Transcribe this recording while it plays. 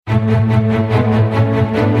Hello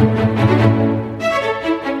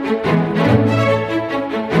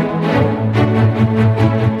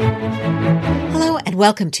and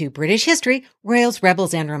welcome to British History, Royals,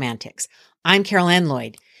 Rebels, and Romantics. I'm Carol Ann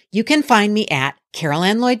Lloyd. You can find me at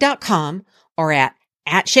carolannlloyd.com or at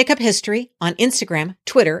ShakeUpHistory on Instagram,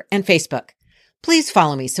 Twitter, and Facebook. Please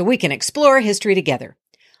follow me so we can explore history together.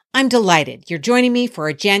 I'm delighted you're joining me for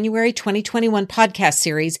our January 2021 podcast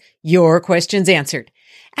series, Your Questions Answered.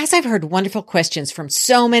 As I've heard wonderful questions from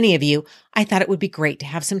so many of you, I thought it would be great to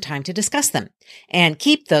have some time to discuss them. And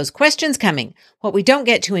keep those questions coming. What we don't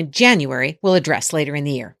get to in January, we'll address later in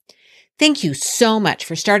the year. Thank you so much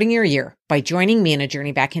for starting your year by joining me in a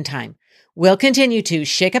journey back in time. We'll continue to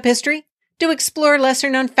shake up history, to explore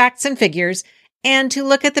lesser-known facts and figures, and to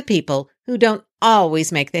look at the people who don't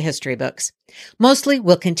always make the history books. Mostly,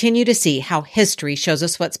 we'll continue to see how history shows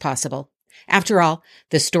us what's possible. After all,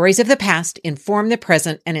 the stories of the past inform the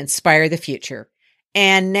present and inspire the future.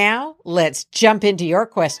 And now, let's jump into your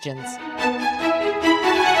questions.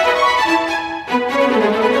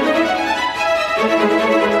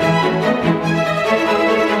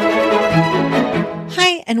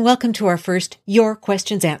 Hi, and welcome to our first Your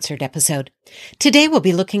Questions Answered episode. Today we'll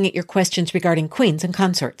be looking at your questions regarding queens and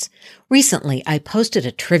consorts. Recently, I posted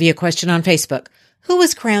a trivia question on Facebook. Who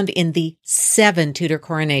was crowned in the 7 Tudor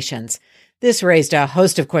coronations? This raised a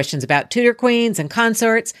host of questions about Tudor queens and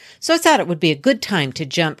consorts, so I thought it would be a good time to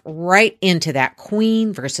jump right into that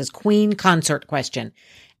queen versus queen consort question.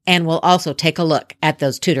 And we'll also take a look at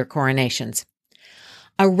those Tudor coronations.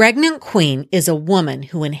 A regnant queen is a woman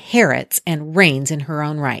who inherits and reigns in her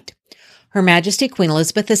own right. Her Majesty Queen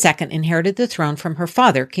Elizabeth II inherited the throne from her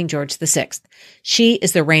father, King George VI. She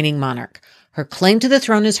is the reigning monarch. Her claim to the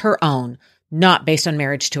throne is her own, not based on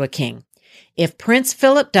marriage to a king. If Prince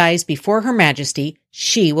Philip dies before Her Majesty,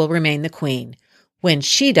 she will remain the queen. When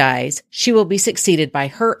she dies, she will be succeeded by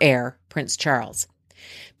her heir, Prince Charles.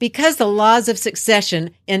 Because the laws of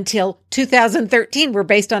succession until 2013 were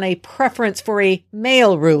based on a preference for a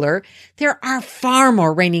male ruler, there are far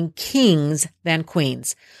more reigning kings than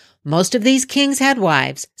queens. Most of these kings had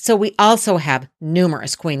wives, so we also have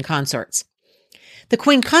numerous queen consorts. The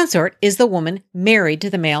queen consort is the woman married to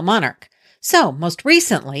the male monarch. So, most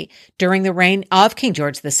recently, during the reign of King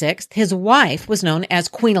George VI, his wife was known as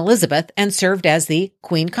Queen Elizabeth and served as the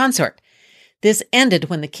queen consort. This ended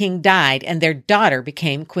when the king died and their daughter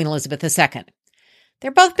became Queen Elizabeth II. They're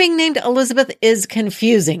both being named Elizabeth is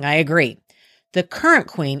confusing, I agree. The current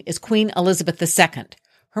queen is Queen Elizabeth II.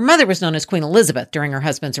 Her mother was known as Queen Elizabeth during her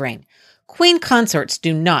husband's reign. Queen consorts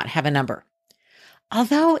do not have a number.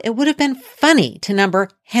 Although it would have been funny to number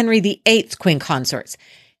Henry VIII's queen consorts.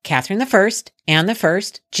 Catherine I, Anne I,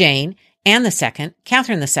 Jane, Anne II,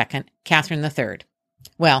 Catherine II, Catherine III.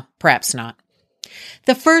 Well, perhaps not.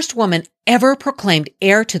 The first woman ever proclaimed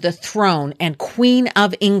heir to the throne and Queen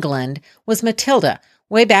of England was Matilda,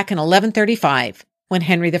 way back in 1135, when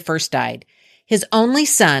Henry I died. His only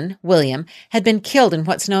son, William, had been killed in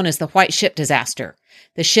what's known as the White Ship disaster.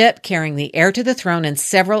 The ship, carrying the heir to the throne and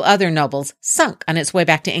several other nobles, sunk on its way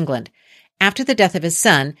back to England. After the death of his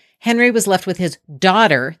son, Henry was left with his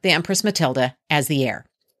daughter, the Empress Matilda, as the heir.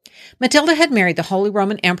 Matilda had married the Holy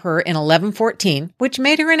Roman Emperor in 1114, which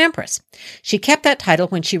made her an empress. She kept that title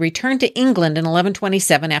when she returned to England in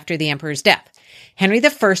 1127 after the emperor's death. Henry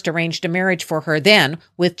I arranged a marriage for her then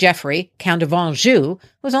with Geoffrey, Count of Anjou, who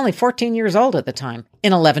was only 14 years old at the time,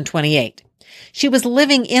 in 1128. She was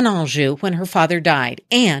living in Anjou when her father died,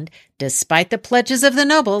 and, despite the pledges of the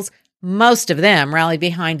nobles, most of them rallied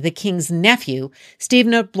behind the king's nephew,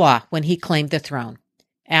 Stephen of Blois, when he claimed the throne.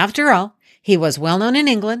 After all, he was well known in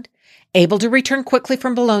England, able to return quickly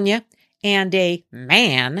from Bologna, and a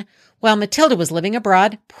man, while Matilda was living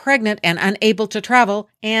abroad, pregnant and unable to travel,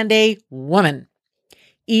 and a woman.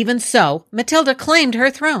 Even so, Matilda claimed her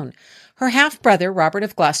throne. Her half-brother, Robert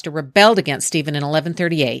of Gloucester, rebelled against Stephen in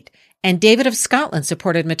 1138, and David of Scotland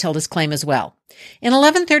supported Matilda's claim as well. In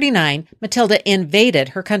 1139, Matilda invaded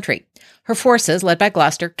her country. Her forces, led by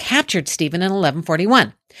Gloucester, captured Stephen in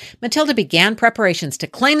 1141. Matilda began preparations to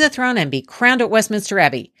claim the throne and be crowned at Westminster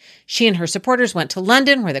Abbey. She and her supporters went to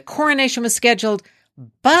London, where the coronation was scheduled,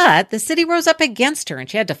 but the city rose up against her and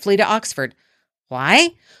she had to flee to Oxford. Why?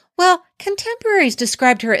 Well, contemporaries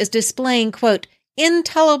described her as displaying, quote,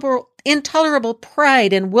 intolerable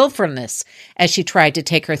pride and willfulness as she tried to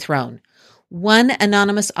take her throne. One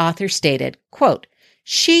anonymous author stated, quote,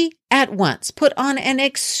 she at once put on an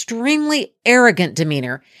extremely arrogant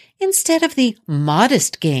demeanor instead of the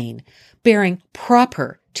modest gain bearing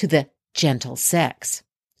proper to the gentle sex.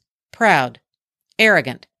 Proud,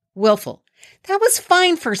 arrogant, willful. That was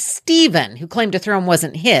fine for Stephen, who claimed the throne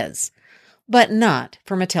wasn't his, but not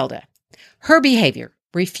for Matilda. Her behavior,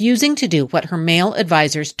 refusing to do what her male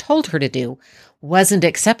advisors told her to do, wasn't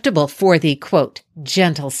acceptable for the, quote,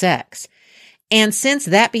 gentle sex. And since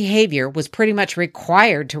that behavior was pretty much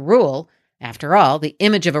required to rule, after all, the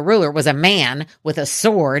image of a ruler was a man with a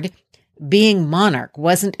sword, being monarch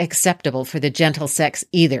wasn't acceptable for the gentle sex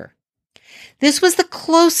either. This was the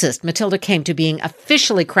closest Matilda came to being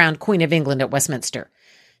officially crowned Queen of England at Westminster.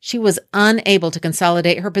 She was unable to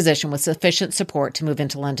consolidate her position with sufficient support to move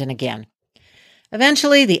into London again.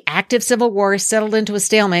 Eventually, the active civil war settled into a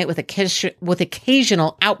stalemate with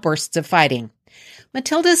occasional outbursts of fighting.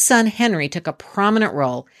 Matilda's son Henry took a prominent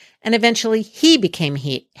role, and eventually he became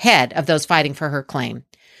head of those fighting for her claim.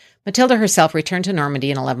 Matilda herself returned to Normandy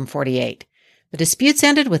in 1148. The disputes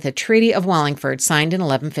ended with a Treaty of Wallingford signed in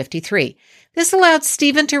 1153. This allowed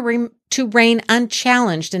Stephen to reign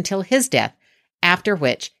unchallenged until his death, after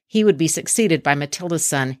which he would be succeeded by Matilda's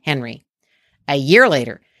son Henry. A year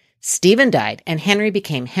later, Stephen died, and Henry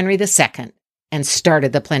became Henry II and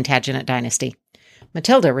started the Plantagenet dynasty.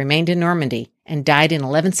 Matilda remained in Normandy and died in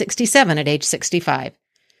 1167 at age 65.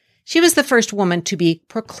 She was the first woman to be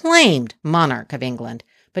proclaimed monarch of England,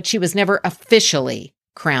 but she was never officially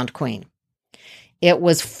crowned queen. It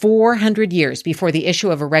was 400 years before the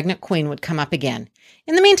issue of a regnant queen would come up again.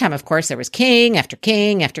 In the meantime, of course, there was king after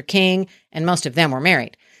king after king, and most of them were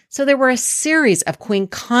married. So there were a series of queen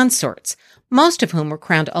consorts, most of whom were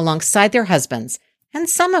crowned alongside their husbands, and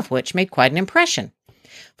some of which made quite an impression.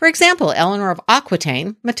 For example, Eleanor of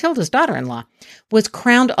Aquitaine, Matilda's daughter-in-law, was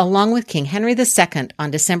crowned along with King Henry II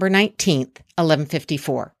on December 19th,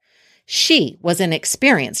 1154. She was an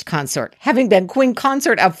experienced consort, having been queen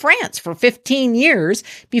consort of France for 15 years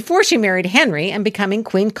before she married Henry and becoming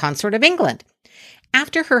queen consort of England.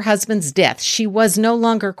 After her husband's death, she was no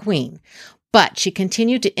longer queen, but she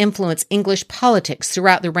continued to influence English politics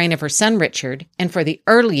throughout the reign of her son Richard and for the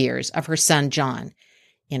early years of her son John.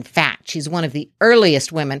 In fact, she's one of the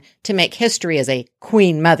earliest women to make history as a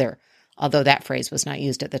queen mother, although that phrase was not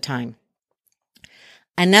used at the time.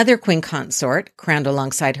 Another queen consort, crowned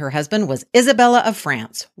alongside her husband, was Isabella of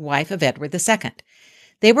France, wife of Edward II.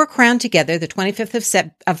 They were crowned together the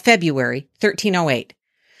 25th of February, 1308.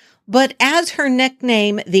 But as her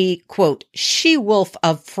nickname, the, quote, she-wolf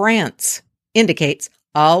of France, indicates,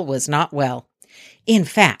 all was not well. In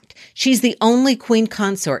fact, she's the only queen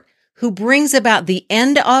consort who brings about the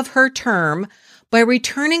end of her term by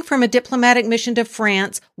returning from a diplomatic mission to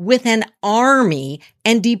France with an army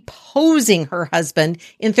and deposing her husband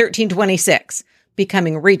in 1326,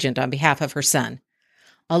 becoming regent on behalf of her son.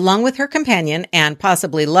 Along with her companion and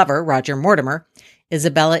possibly lover, Roger Mortimer,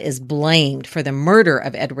 Isabella is blamed for the murder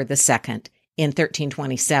of Edward II in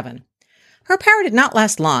 1327. Her power did not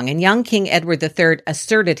last long, and young King Edward III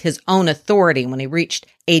asserted his own authority when he reached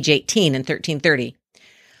age 18 in 1330.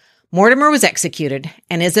 Mortimer was executed,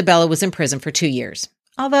 and Isabella was in prison for 2 years,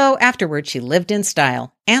 although afterward she lived in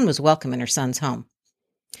style and was welcome in her son's home.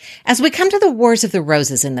 As we come to the Wars of the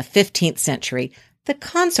Roses in the 15th century, the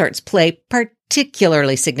consorts play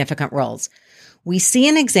particularly significant roles. We see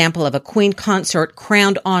an example of a queen consort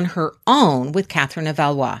crowned on her own with Catherine of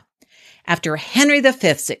Valois. After Henry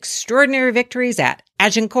V's extraordinary victories at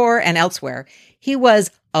Agincourt and elsewhere, he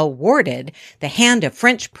was awarded the hand of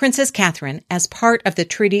French Princess Catherine as part of the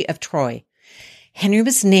Treaty of Troyes. Henry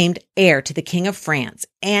was named heir to the King of France,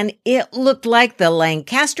 and it looked like the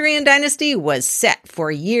Lancastrian dynasty was set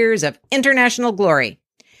for years of international glory.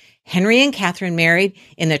 Henry and Catherine married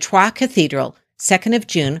in the Troyes Cathedral, 2nd of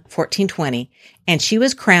June, 1420, and she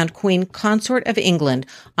was crowned Queen Consort of England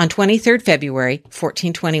on 23rd February,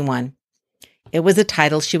 1421. It was a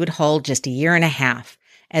title she would hold just a year and a half,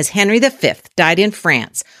 as Henry V died in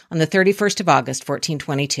France on the 31st of August,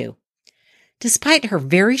 1422. Despite her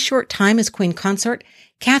very short time as queen consort,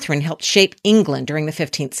 Catherine helped shape England during the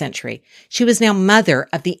 15th century. She was now mother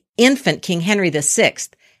of the infant King Henry VI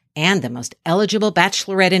and the most eligible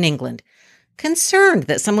bachelorette in England. Concerned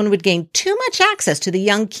that someone would gain too much access to the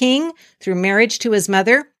young king through marriage to his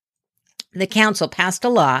mother, the council passed a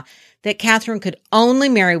law that Catherine could only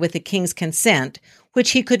marry with the king's consent,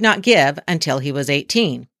 which he could not give until he was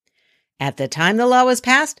 18. At the time the law was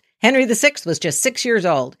passed, Henry VI was just 6 years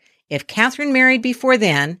old. If Catherine married before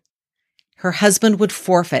then, her husband would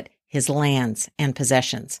forfeit his lands and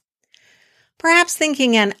possessions. Perhaps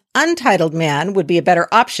thinking an untitled man would be a better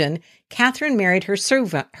option, Catherine married her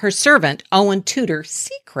servant Owen Tudor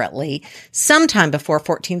secretly sometime before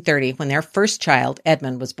 1430 when their first child,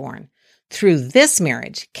 Edmund, was born. Through this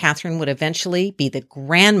marriage, Catherine would eventually be the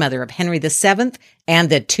grandmother of Henry VII and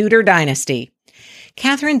the Tudor dynasty.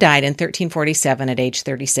 Catherine died in 1347 at age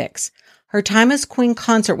 36. Her time as queen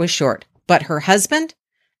consort was short, but her husband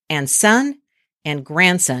and son and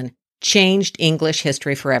grandson changed English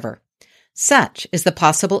history forever. Such is the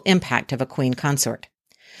possible impact of a queen consort.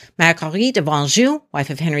 Marguerite of Anjou, wife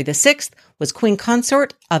of Henry VI, was queen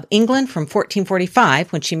consort of England from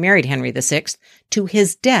 1445, when she married Henry VI, to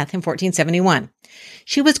his death in 1471.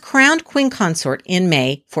 She was crowned queen consort in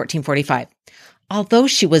May 1445. Although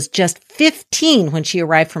she was just 15 when she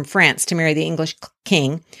arrived from France to marry the English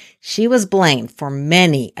king, she was blamed for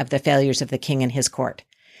many of the failures of the king and his court.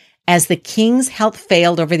 As the king's health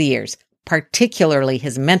failed over the years, particularly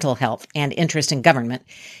his mental health and interest in government,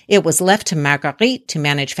 it was left to Marguerite to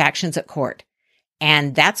manage factions at court.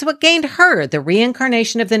 And that's what gained her the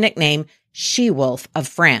reincarnation of the nickname She-Wolf of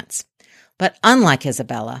France. But unlike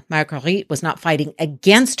Isabella, Marguerite was not fighting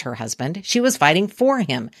against her husband. She was fighting for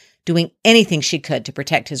him, doing anything she could to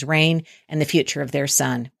protect his reign and the future of their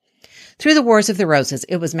son. Through the Wars of the Roses,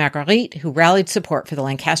 it was Marguerite who rallied support for the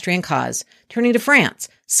Lancastrian cause, turning to France,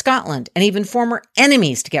 Scotland, and even former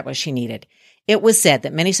enemies to get what she needed. It was said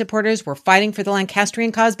that many supporters were fighting for the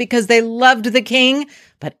Lancastrian cause because they loved the king,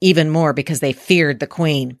 but even more because they feared the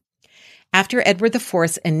queen. After Edward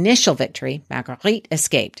IV's initial victory, Marguerite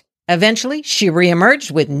escaped. Eventually, she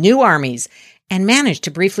reemerged with new armies and managed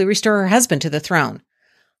to briefly restore her husband to the throne.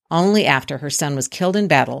 Only after her son was killed in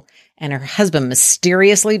battle and her husband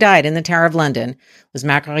mysteriously died in the Tower of London was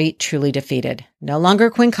Marguerite truly defeated. No longer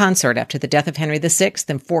queen consort after the death of Henry VI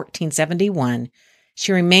in 1471,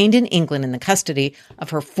 she remained in England in the custody of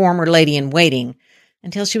her former lady-in-waiting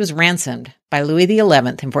until she was ransomed by Louis XI in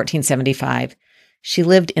 1475. She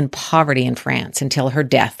lived in poverty in France until her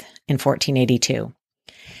death in 1482.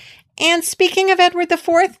 And speaking of Edward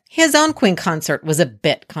IV, his own queen consort was a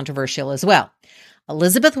bit controversial as well.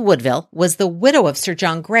 Elizabeth Woodville was the widow of Sir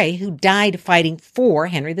John Grey, who died fighting for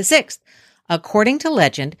Henry VI. According to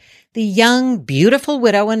legend, the young, beautiful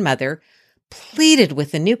widow and mother pleaded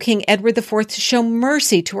with the new King Edward IV to show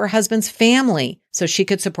mercy to her husband's family so she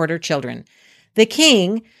could support her children. The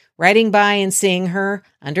king, riding by and seeing her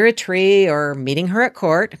under a tree or meeting her at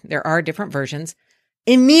court, there are different versions,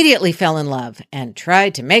 immediately fell in love and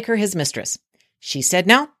tried to make her his mistress. She said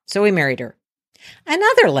no, so he married her.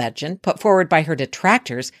 Another legend, put forward by her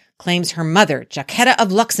detractors, claims her mother, Jacquetta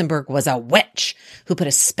of Luxembourg, was a witch who put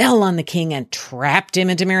a spell on the king and trapped him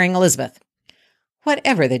into marrying Elizabeth.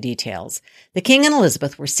 Whatever the details, the king and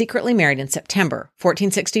Elizabeth were secretly married in September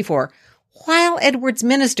 1464, while Edward's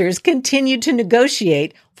ministers continued to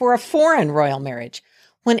negotiate for a foreign royal marriage.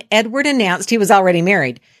 When Edward announced he was already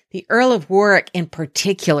married, the Earl of Warwick in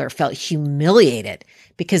particular felt humiliated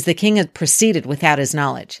because the king had proceeded without his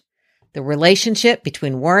knowledge. The relationship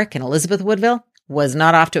between Warwick and Elizabeth Woodville was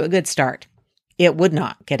not off to a good start. It would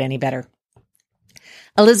not get any better.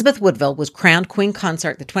 Elizabeth Woodville was crowned queen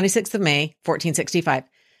consort the 26th of May, 1465.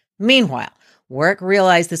 Meanwhile, Warwick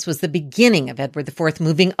realized this was the beginning of Edward IV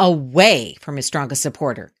moving away from his strongest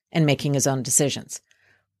supporter and making his own decisions.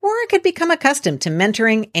 Warwick had become accustomed to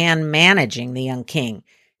mentoring and managing the young king,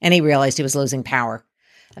 and he realized he was losing power.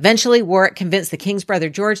 Eventually, Warwick convinced the king's brother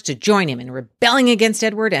George to join him in rebelling against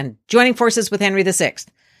Edward and joining forces with Henry VI.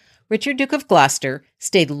 Richard, Duke of Gloucester,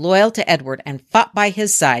 stayed loyal to Edward and fought by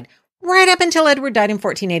his side right up until Edward died in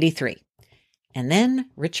 1483. And then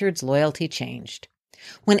Richard's loyalty changed.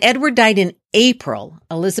 When Edward died in April,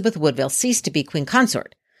 Elizabeth Woodville ceased to be queen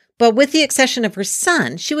consort, but with the accession of her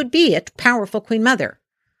son, she would be a powerful queen mother.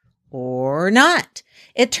 Or not.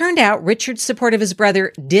 It turned out Richard's support of his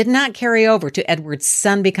brother did not carry over to Edward's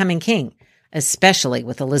son becoming king, especially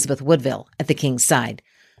with Elizabeth Woodville at the king's side.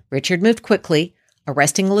 Richard moved quickly,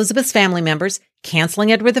 arresting Elizabeth's family members,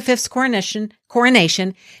 canceling Edward V's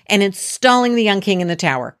coronation, and installing the young king in the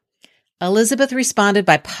Tower. Elizabeth responded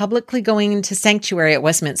by publicly going into sanctuary at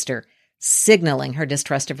Westminster, signaling her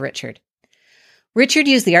distrust of Richard. Richard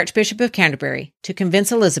used the Archbishop of Canterbury to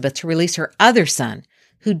convince Elizabeth to release her other son,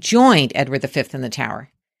 who joined Edward V in the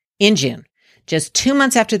Tower. In June, just 2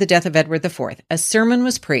 months after the death of Edward IV, a sermon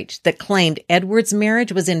was preached that claimed Edward's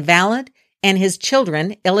marriage was invalid and his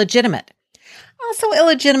children illegitimate. Also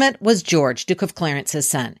illegitimate was George, Duke of Clarence's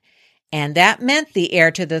son, and that meant the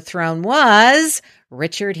heir to the throne was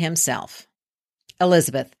Richard himself.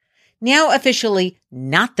 Elizabeth, now officially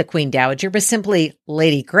not the Queen Dowager, but simply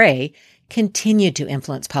Lady Grey, continued to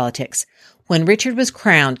influence politics. When Richard was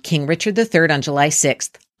crowned King Richard III on July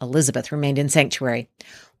 6th, Elizabeth remained in sanctuary.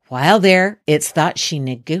 While there, it's thought she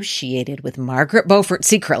negotiated with Margaret Beaufort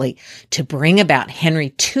secretly to bring about Henry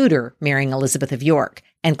Tudor marrying Elizabeth of York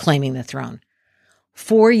and claiming the throne.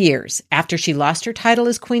 4 years after she lost her title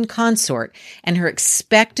as queen consort and her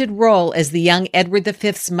expected role as the young Edward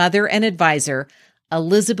V's mother and advisor,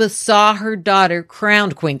 Elizabeth saw her daughter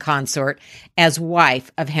crowned queen consort as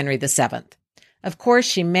wife of Henry VII. Of course,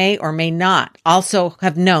 she may or may not also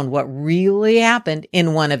have known what really happened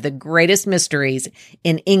in one of the greatest mysteries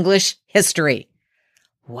in English history.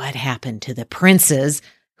 What happened to the princes,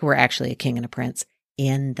 who were actually a king and a prince,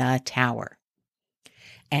 in the Tower?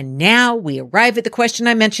 And now we arrive at the question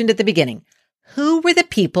I mentioned at the beginning. Who were the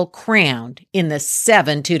people crowned in the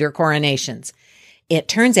 7 Tudor coronations? It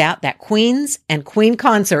turns out that queens and queen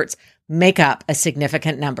consorts make up a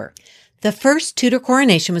significant number. The first Tudor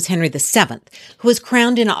coronation was Henry VII, who was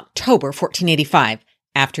crowned in October 1485,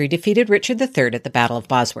 after he defeated Richard III at the Battle of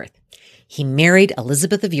Bosworth. He married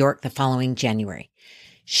Elizabeth of York the following January.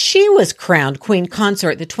 She was crowned queen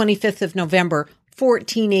consort the 25th of November,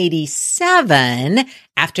 1487,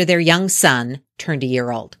 after their young son turned a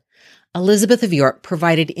year old. Elizabeth of York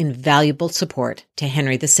provided invaluable support to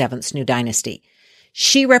Henry VII's new dynasty.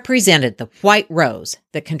 She represented the white rose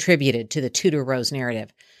that contributed to the Tudor rose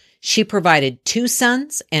narrative. She provided 2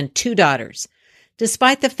 sons and 2 daughters.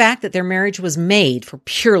 Despite the fact that their marriage was made for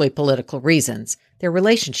purely political reasons, their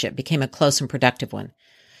relationship became a close and productive one.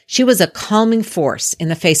 She was a calming force in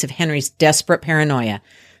the face of Henry's desperate paranoia,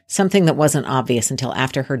 something that wasn't obvious until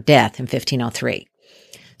after her death in 1503.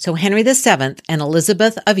 So Henry VII and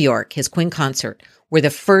Elizabeth of York, his queen consort, were the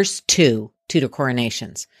first 2 Tudor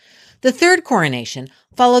coronations. The third coronation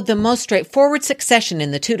followed the most straightforward succession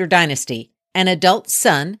in the Tudor dynasty. An adult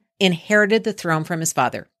son inherited the throne from his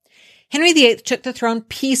father. Henry VIII took the throne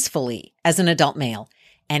peacefully as an adult male,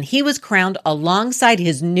 and he was crowned alongside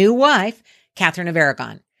his new wife, Catherine of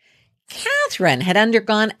Aragon. Catherine had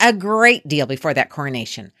undergone a great deal before that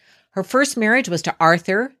coronation. Her first marriage was to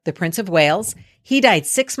Arthur, the Prince of Wales. He died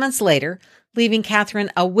 6 months later, leaving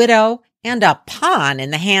Catherine a widow and a pawn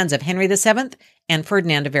in the hands of Henry VII and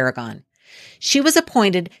Ferdinand of Aragon. She was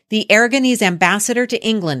appointed the Aragonese ambassador to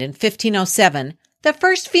England in 1507, the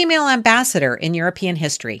first female ambassador in European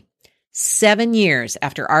history. 7 years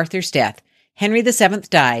after Arthur's death, Henry VII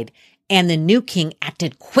died, and the new king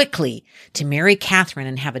acted quickly to marry Catherine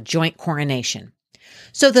and have a joint coronation.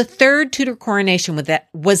 So the third Tudor coronation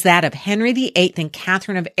was that of Henry VIII and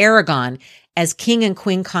Catherine of Aragon as king and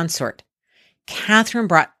queen consort. Catherine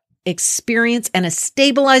brought experience and a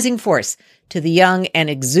stabilizing force to the young and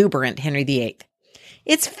exuberant Henry VIII.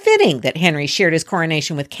 It's fitting that Henry shared his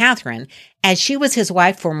coronation with Catherine, as she was his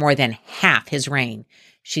wife for more than half his reign.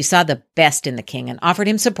 She saw the best in the king and offered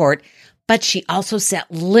him support, but she also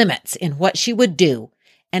set limits in what she would do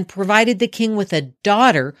and provided the king with a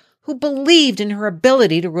daughter who believed in her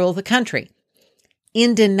ability to rule the country.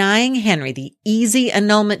 In denying Henry the easy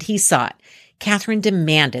annulment he sought, Catherine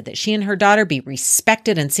demanded that she and her daughter be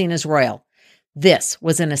respected and seen as royal. This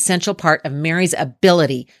was an essential part of Mary's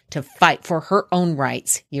ability to fight for her own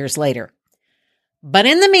rights years later. But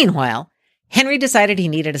in the meanwhile, Henry decided he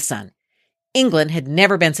needed a son. England had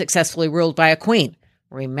never been successfully ruled by a queen.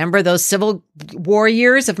 Remember those Civil War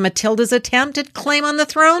years of Matilda's attempted claim on the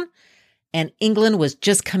throne? And England was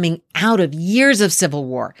just coming out of years of civil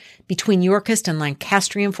war between Yorkist and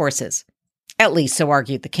Lancastrian forces. At least so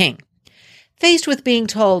argued the king. Faced with being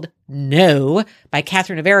told no by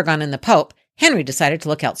Catherine of Aragon and the Pope, Henry decided to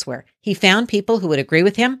look elsewhere. He found people who would agree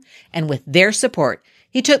with him, and with their support,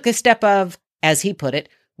 he took the step of, as he put it,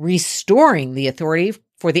 restoring the authority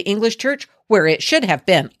for the English church where it should have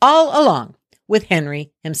been all along, with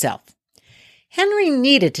Henry himself. Henry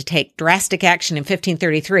needed to take drastic action in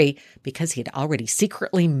 1533 because he had already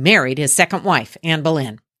secretly married his second wife, Anne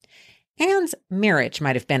Boleyn. Anne's marriage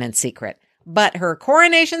might have been in secret, but her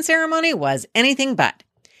coronation ceremony was anything but.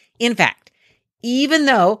 In fact, even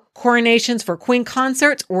though coronations for queen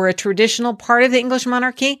consorts were a traditional part of the English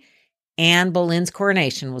monarchy, Anne Boleyn's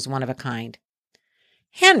coronation was one of a kind.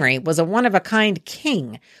 Henry was a one-of-a-kind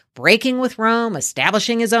king, breaking with Rome,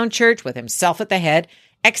 establishing his own church with himself at the head,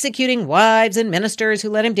 executing wives and ministers who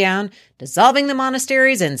let him down, dissolving the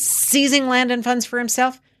monasteries and seizing land and funds for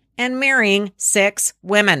himself, and marrying 6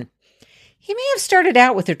 women. He may have started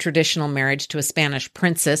out with a traditional marriage to a Spanish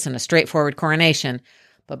princess and a straightforward coronation,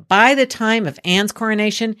 but by the time of Anne's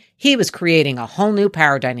coronation, he was creating a whole new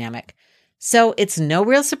power dynamic. So it's no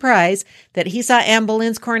real surprise that he saw Anne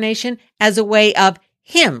Boleyn's coronation as a way of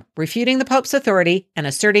him refuting the Pope's authority and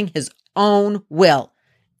asserting his own will,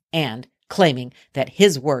 and claiming that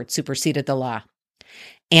his word superseded the law.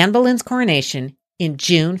 Anne Boleyn's coronation in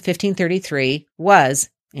June 1533 was,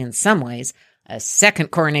 in some ways, a second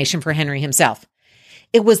coronation for Henry himself.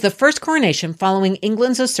 It was the first coronation following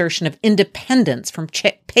England's assertion of independence from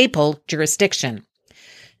papal jurisdiction.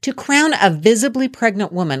 To crown a visibly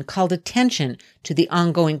pregnant woman called attention to the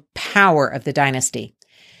ongoing power of the dynasty.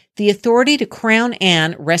 The authority to crown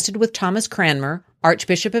Anne rested with Thomas Cranmer,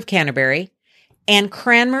 Archbishop of Canterbury, and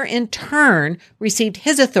Cranmer in turn received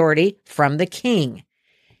his authority from the king.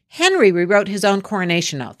 Henry rewrote his own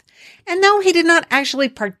coronation oath, and though he did not actually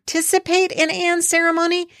participate in Anne's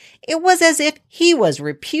ceremony, it was as if he was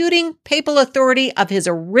repudiating papal authority of his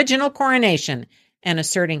original coronation and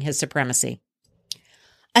asserting his supremacy.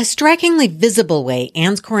 A strikingly visible way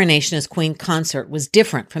Anne's coronation as queen consort was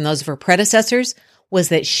different from those of her predecessors was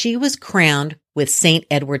that she was crowned with St.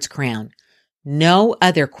 Edward's crown. No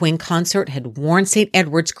other queen consort had worn St.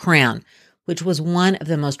 Edward's crown, which was one of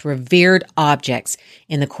the most revered objects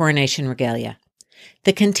in the coronation regalia.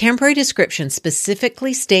 The contemporary description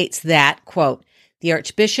specifically states that, quote, the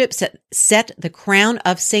archbishop set the crown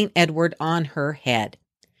of St. Edward on her head.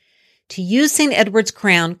 To use St. Edward's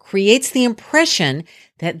crown creates the impression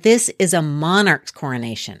that this is a monarch's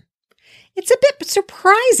coronation. It's a bit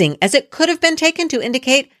surprising, as it could have been taken to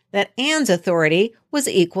indicate that Anne's authority was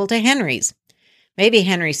equal to Henry's. Maybe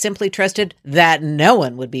Henry simply trusted that no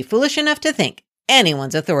one would be foolish enough to think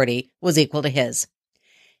anyone's authority was equal to his.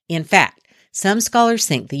 In fact, some scholars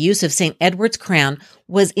think the use of St. Edward's crown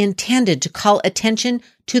was intended to call attention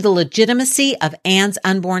to the legitimacy of Anne's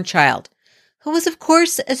unborn child, who was of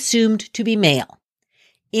course assumed to be male.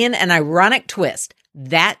 In an ironic twist,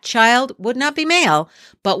 that child would not be male,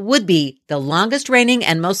 but would be the longest reigning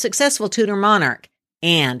and most successful Tudor monarch,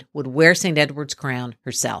 and would wear St. Edward's crown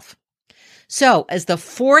herself. So, as the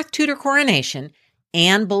fourth Tudor coronation,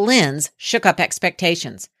 Anne Boleyn's shook up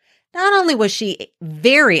expectations. Not only was she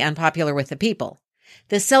very unpopular with the people,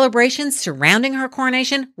 the celebrations surrounding her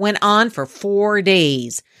coronation went on for 4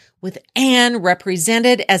 days, with Anne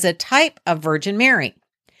represented as a type of Virgin Mary.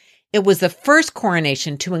 It was the first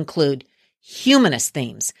coronation to include humanist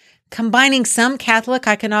themes, combining some Catholic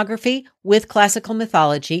iconography with classical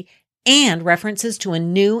mythology and references to a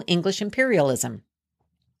new English imperialism.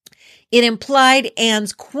 It implied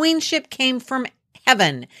Anne's queenship came from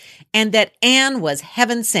heaven and that Anne was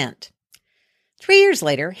heaven sent. 3 years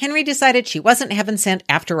later, Henry decided she wasn't heaven sent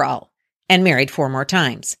after all and married 4 more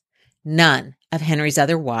times. None of Henry's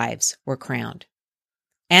other wives were crowned.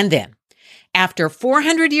 And then, after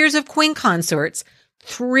 400 years of queen consorts,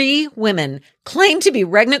 3 women claimed to be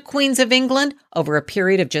regnant queens of England over a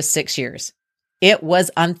period of just 6 years. It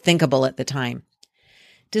was unthinkable at the time.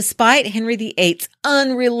 Despite Henry VIII's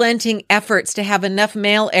unrelenting efforts to have enough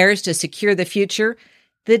male heirs to secure the future,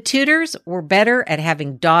 the Tudors were better at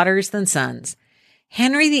having daughters than sons.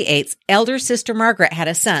 Henry VIII's elder sister Margaret had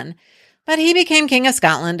a son, but he became King of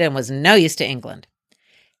Scotland and was no use to England.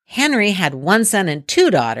 Henry had 1 son and 2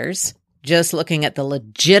 daughters, just looking at the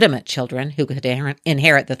legitimate children who could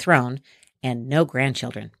inherit the throne, and no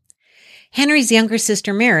grandchildren. Henry's younger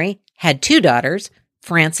sister Mary had 2 daughters,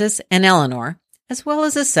 Frances and Eleanor, as well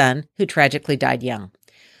as a son who tragically died young.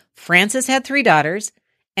 Frances had 3 daughters,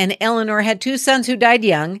 and Eleanor had 2 sons who died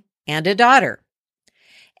young, and a daughter.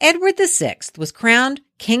 Edward VI was crowned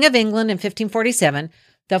King of England in 1547,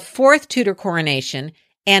 the 4th Tudor coronation,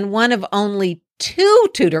 and one of only 2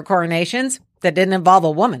 Tudor coronations that didn't involve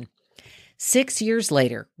a woman. 6 years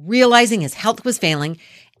later, realizing his health was failing,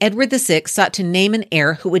 Edward VI sought to name an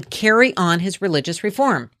heir who would carry on his religious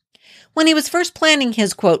reform. When he was first planning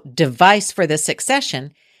his, quote, device for the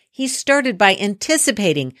succession, he started by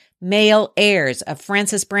anticipating male heirs of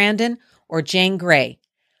Frances Brandon or Jane Grey.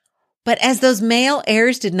 But as those male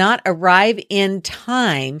heirs did not arrive in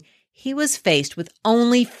time, he was faced with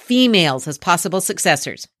only females as possible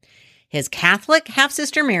successors. His Catholic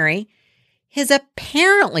half-sister Mary, his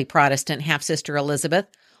apparently Protestant half-sister Elizabeth,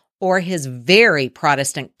 or his very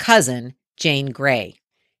Protestant cousin, Jane Grey.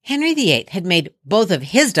 Henry VIII had made both of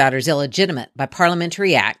his daughters illegitimate by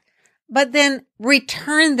parliamentary act, but then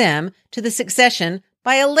returned them to the succession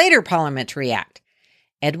by a later parliamentary act.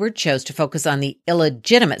 Edward chose to focus on the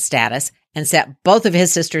illegitimate status and set both of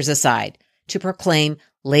his sisters aside to proclaim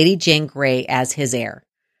Lady Jane Grey as his heir.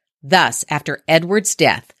 Thus, after Edward's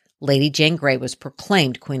death, Lady Jane Grey was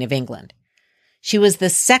proclaimed Queen of England. She was the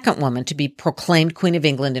second woman to be proclaimed Queen of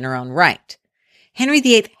England in her own right. Henry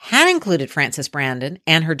VIII had included Frances Brandon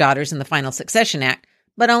and her daughters in the final succession act,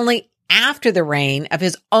 but only after the reign of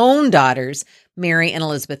his own daughters, Mary and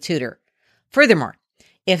Elizabeth Tudor. Furthermore,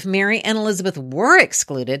 if Mary and Elizabeth were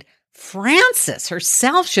excluded, Frances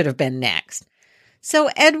herself should have been next. So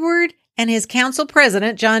Edward and his council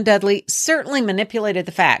president, John Dudley, certainly manipulated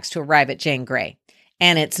the facts to arrive at Jane Grey.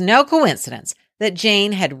 And it's no coincidence that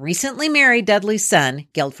Jane had recently married Dudley's son,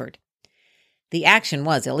 Guildford. The action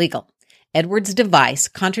was illegal. Edward's device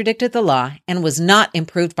contradicted the law and was not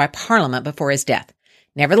improved by Parliament before his death.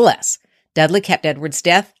 Nevertheless, Dudley kept Edward's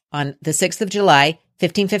death on the 6th of July,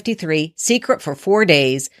 1553, secret for 4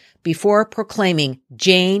 days before proclaiming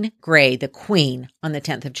Jane Grey the Queen on the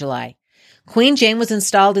 10th of July. Queen Jane was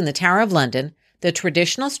installed in the Tower of London, the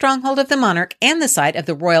traditional stronghold of the monarch and the site of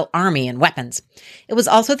the royal army and weapons. It was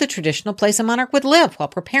also the traditional place a monarch would live while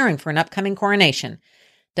preparing for an upcoming coronation.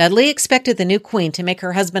 Dudley expected the new queen to make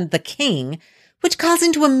her husband the king, which calls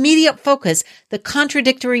into immediate focus the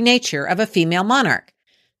contradictory nature of a female monarch.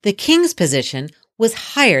 The king's position was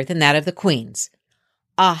higher than that of the queen's.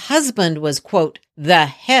 A husband was, quote, the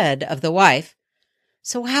head of the wife.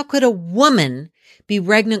 So how could a woman be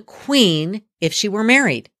regnant queen if she were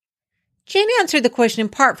married? Jane answered the question in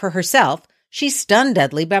part for herself. She stunned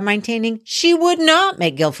Dudley by maintaining she would not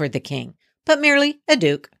make Guilford the king, but merely a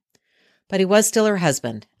duke. But he was still her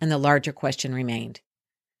husband, and the larger question remained.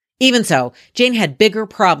 Even so, Jane had bigger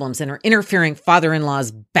problems than her interfering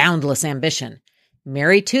father-in-law's boundless ambition.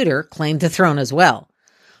 Mary Tudor claimed the throne as well.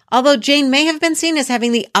 Although Jane may have been seen as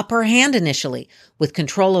having the upper hand initially, with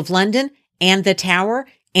control of London and the Tower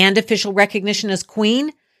and official recognition as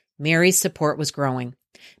queen, Mary's support was growing.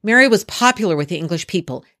 Mary was popular with the English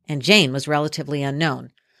people, and Jane was relatively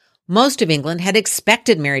unknown. Most of England had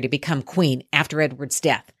expected Mary to become queen after Edward's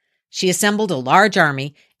death. She assembled a large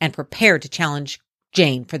army and prepared to challenge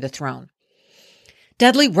Jane for the throne.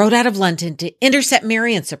 Dudley rode out of London to intercept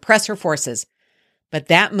Mary and suppress her forces. But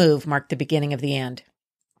that move marked the beginning of the end.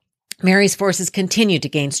 Mary's forces continued to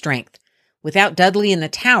gain strength. Without Dudley in the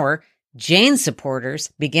Tower, Jane's supporters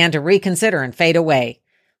began to reconsider and fade away.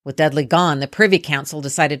 With Dudley gone, the Privy Council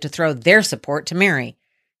decided to throw their support to Mary.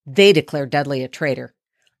 They declared Dudley a traitor.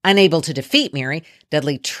 Unable to defeat Mary,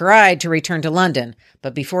 Dudley tried to return to London,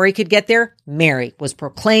 but before he could get there, Mary was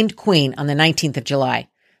proclaimed queen on the 19th of July.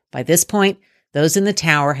 By this point, those in the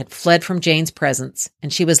Tower had fled from Jane's presence,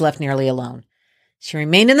 and she was left nearly alone. She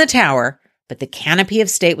remained in the Tower, but the canopy of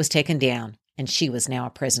state was taken down, and she was now a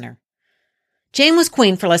prisoner. Jane was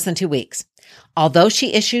queen for less than 2 weeks. Although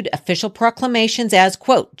she issued official proclamations as,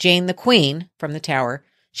 quote, Jane the Queen from the Tower,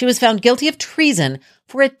 she was found guilty of treason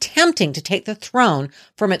for attempting to take the throne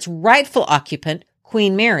from its rightful occupant,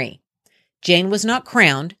 Queen Mary. Jane was not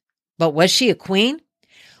crowned, but was she a queen?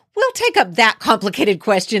 We'll take up that complicated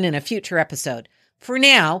question in a future episode. For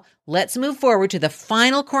now, let's move forward to the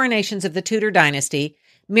final coronations of the Tudor dynasty,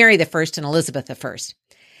 Mary I and Elizabeth I.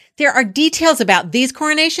 There are details about these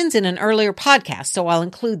coronations in an earlier podcast, so I'll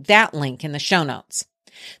include that link in the show notes.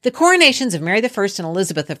 The coronations of Mary I and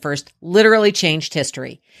Elizabeth I literally changed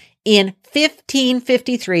history. In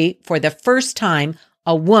 1553, for the first time,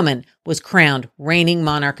 a woman was crowned reigning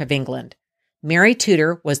monarch of England. Mary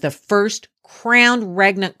Tudor was the first crowned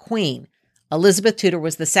regnant queen. Elizabeth Tudor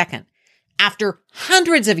was the second. After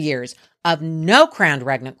hundreds of years of no crowned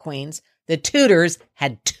regnant queens, the Tudors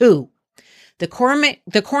had two. The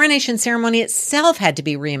coronation ceremony itself had to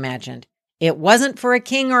be reimagined. It wasn't for a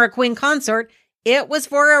king or a queen consort. It was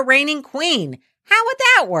for a reigning queen. How would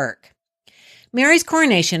that work? Mary's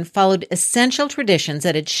coronation followed essential traditions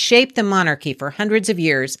that had shaped the monarchy for hundreds of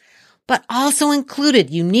years, but also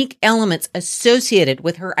included unique elements associated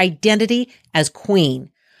with her identity as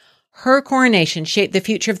queen. Her coronation shaped the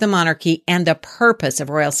future of the monarchy and the purpose of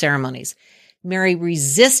royal ceremonies. Mary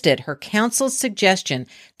resisted her council's suggestion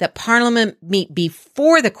that Parliament meet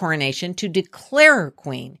before the coronation to declare her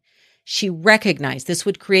queen. She recognized this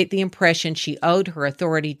would create the impression she owed her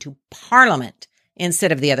authority to Parliament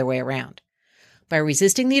instead of the other way around. By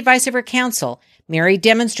resisting the advice of her council, Mary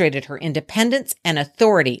demonstrated her independence and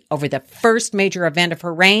authority over the first major event of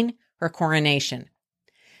her reign, her coronation.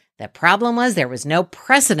 The problem was there was no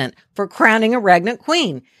precedent for crowning a regnant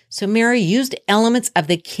queen, so Mary used elements of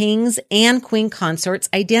the king's and queen consort's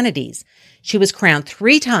identities. She was crowned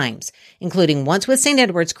 3 times, including once with St.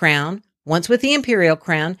 Edward's crown, once with the imperial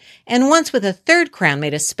crown, and once with a 3rd crown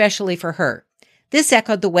made especially for her. This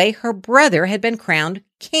echoed the way her brother had been crowned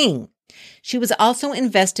king. She was also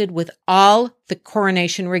invested with all the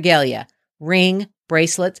coronation regalia, ring,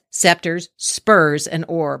 bracelets, scepters, spurs, and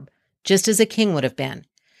orb, just as a king would have been.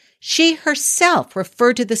 She herself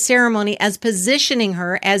referred to the ceremony as positioning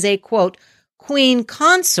her as a, quote, queen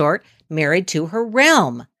consort married to her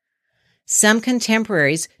realm. Some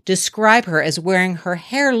contemporaries describe her as wearing her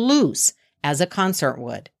hair loose, as a consort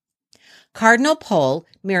would. Cardinal Pole,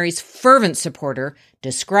 Mary's fervent supporter,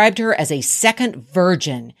 described her as a second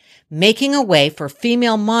virgin, making a way for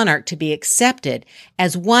female monarch to be accepted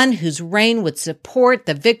as one whose reign would support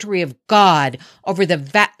the victory of God over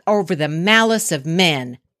the malice of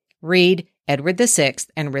men. Read Edward VI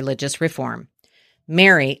and Religious Reform.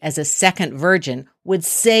 Mary, as a second virgin, would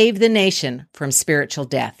save the nation from spiritual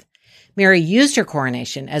death. Mary used her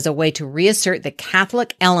coronation as a way to reassert the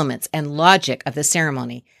Catholic elements and logic of the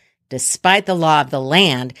ceremony, despite the law of the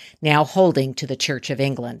land now holding to the Church of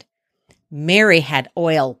England. Mary had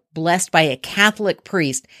oil blessed by a Catholic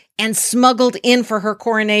priest and smuggled in for her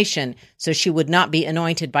coronation so she would not be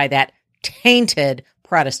anointed by that tainted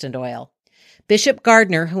Protestant oil. Bishop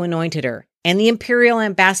Gardiner, who anointed her, and the imperial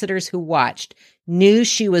ambassadors who watched, knew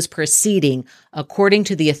she was proceeding according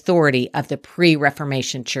to the authority of the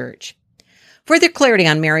pre-Reformation Church. Further clarity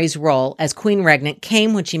on Mary's role as Queen Regnant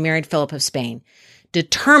came when she married Philip of Spain.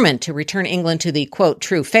 Determined to return England to the, quote,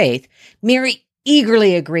 true faith, Mary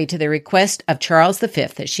eagerly agreed to the request of Charles V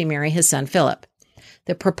that she marry his son Philip.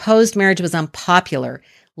 The proposed marriage was unpopular,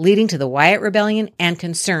 leading to the Wyatt Rebellion and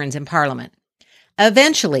concerns in Parliament.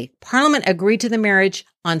 Eventually, Parliament agreed to the marriage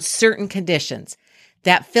on certain conditions: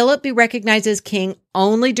 that Philip be recognized as king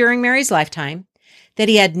only during Mary's lifetime, that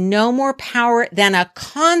he had no more power than a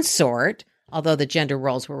consort, although the gender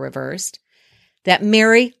roles were reversed, that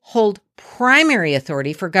Mary hold primary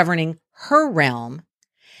authority for governing her realm,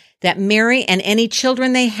 that Mary and any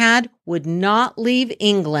children they had would not leave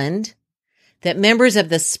England, that members of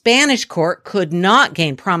the Spanish court could not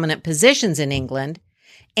gain prominent positions in England,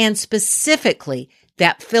 and specifically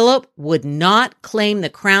that Philip would not claim the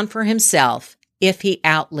crown for himself if he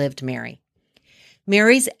outlived Mary.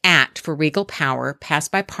 Mary's Act for Regal Power,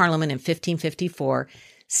 passed by Parliament in 1554,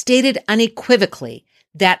 stated unequivocally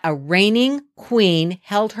that a reigning queen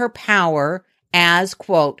held her power as,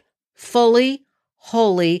 quote, fully,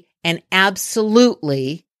 wholly, and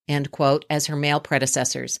absolutely, end quote, as her male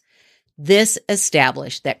predecessors. This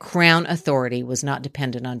established that crown authority was not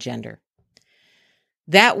dependent on gender.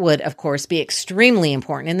 That would, of course, be extremely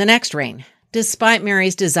important in the next reign. Despite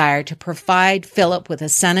Mary's desire to provide Philip with a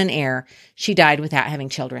son and heir, she died without having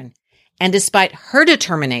children. And despite her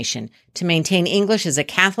determination to maintain English as a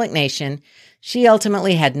Catholic nation, she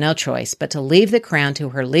ultimately had no choice but to leave the crown to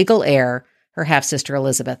her legal heir, her half-sister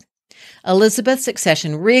Elizabeth. Elizabeth's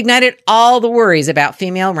succession reignited all the worries about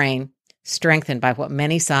female reign, strengthened by what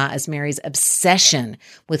many saw as Mary's obsession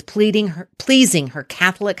with pleasing her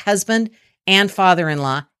Catholic husband and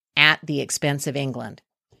father-in-law at the expense of England.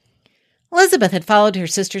 Elizabeth had followed her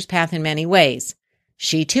sister's path in many ways.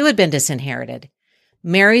 She too had been disinherited.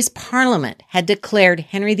 Mary's Parliament had declared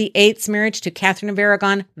Henry VIII's marriage to Catherine of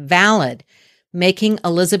Aragon valid, making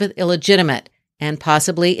Elizabeth illegitimate and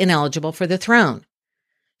possibly ineligible for the throne.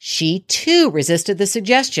 She too resisted the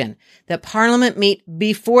suggestion that Parliament meet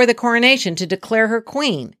before the coronation to declare her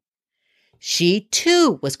queen. She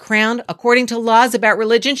too was crowned according to laws about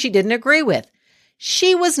religion she didn't agree with.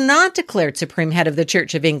 She was not declared supreme head of the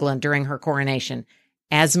Church of England during her coronation,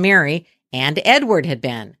 as Mary and Edward had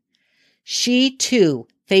been. She too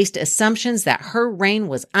faced assumptions that her reign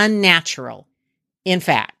was unnatural. In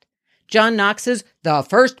fact, John Knox's The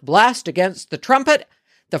First Blast of the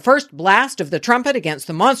Trumpet against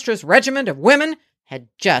the monstrous regiment of women had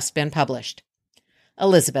just been published.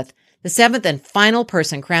 Elizabeth, the seventh and final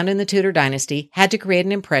person crowned in the Tudor dynasty, had to create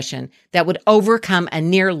an impression that would overcome a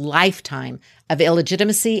near lifetime of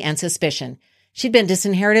illegitimacy and suspicion. She'd been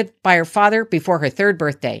disinherited by her father before her third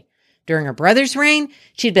birthday. During her brother's reign,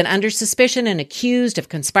 she'd been under suspicion and accused of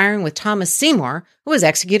conspiring with Thomas Seymour, who was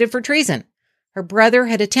executed for treason. Her brother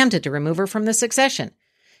had attempted to remove her from the succession.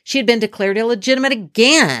 She had been declared illegitimate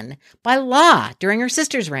again by law during her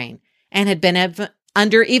sister's reign and had been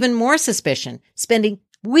under even more suspicion, spending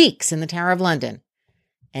weeks in the Tower of London.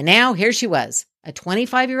 And now here she was, a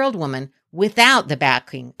 25-year-old woman without the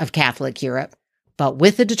backing of Catholic Europe, but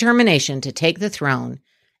with the determination to take the throne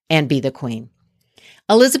and be the queen.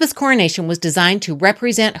 Elizabeth's coronation was designed to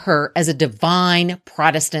represent her as a divine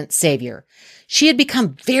Protestant savior. She had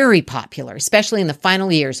become very popular, especially in the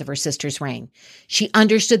final years of her sister's reign. She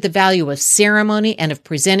understood the value of ceremony and of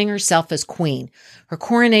presenting herself as queen. Her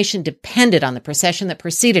coronation depended on the procession that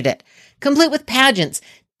preceded it, complete with pageants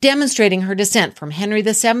demonstrating her descent from Henry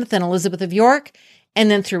VII and Elizabeth of York,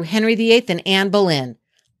 and then through Henry VIII and Anne Boleyn.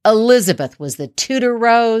 Elizabeth was the Tudor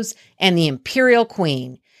Rose and the imperial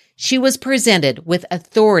queen. She was presented with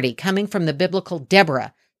authority coming from the biblical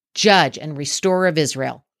Deborah, judge and restorer of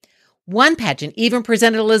Israel. One pageant even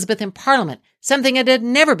presented Elizabeth in Parliament, something that had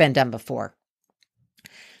never been done before.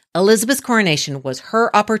 Elizabeth's coronation was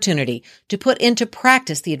her opportunity to put into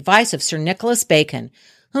practice the advice of Sir Nicholas Bacon,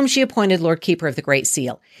 whom she appointed Lord Keeper of the Great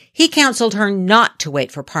Seal. He counseled her not to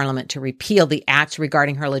wait for Parliament to repeal the acts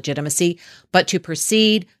regarding her legitimacy, but to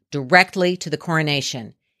proceed directly to the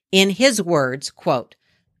coronation. In his words, quote,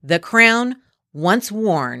 "The crown, once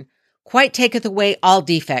worn, quite taketh away all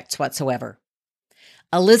defects whatsoever."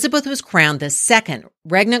 Elizabeth was crowned the second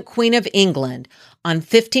regnant Queen of England on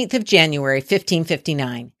 15th of January,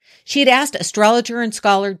 1559. She had asked astrologer and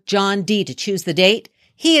scholar John Dee to choose the date.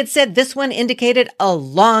 He had said this one indicated a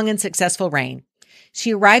long and successful reign.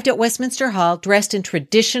 She arrived at Westminster Hall dressed in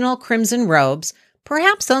traditional crimson robes,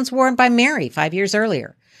 perhaps those worn by Mary 5 years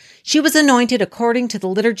earlier. She was anointed according to the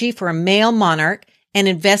liturgy for a male monarch and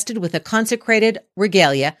invested with a consecrated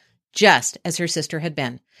regalia, just as her sister had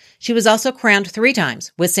been. She was also crowned 3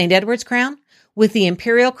 times, with St. Edward's crown, with the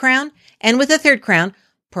imperial crown, and with a third crown,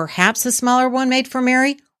 perhaps a smaller one made for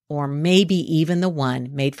Mary, or maybe even the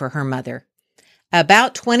one made for her mother.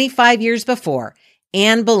 About 25 years before,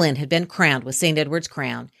 Anne Boleyn had been crowned with St. Edward's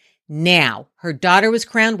crown. Now, her daughter was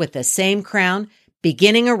crowned with the same crown,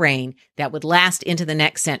 beginning a reign that would last into the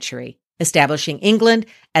next century, establishing England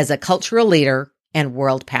as a cultural leader and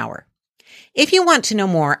world power. If you want to know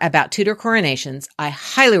more about Tudor coronations, I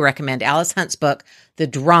highly recommend Alice Hunt's book, The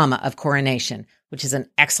Drama of Coronation, which is an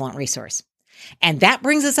excellent resource. And that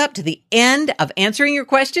brings us up to the end of answering your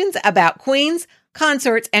questions about queens,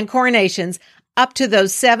 consorts, and coronations, up to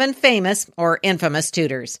those 7 famous or infamous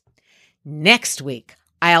Tudors. Next week,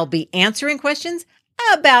 I'll be answering questions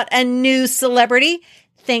about a new celebrity,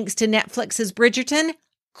 thanks to Netflix's Bridgerton,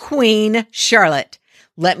 Queen Charlotte.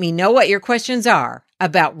 Let me know what your questions are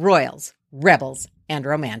about royals, rebels, and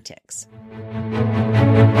romantics.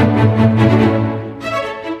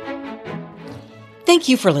 Thank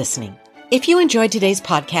you for listening. If you enjoyed today's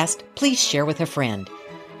podcast, please share with a friend.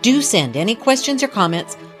 Do send any questions or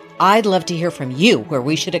comments. I'd love to hear from you where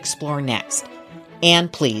we should explore next.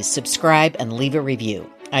 And please subscribe and leave a review.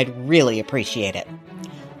 I'd really appreciate it.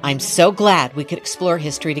 I'm so glad we could explore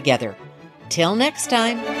history together. Till next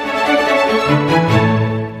time.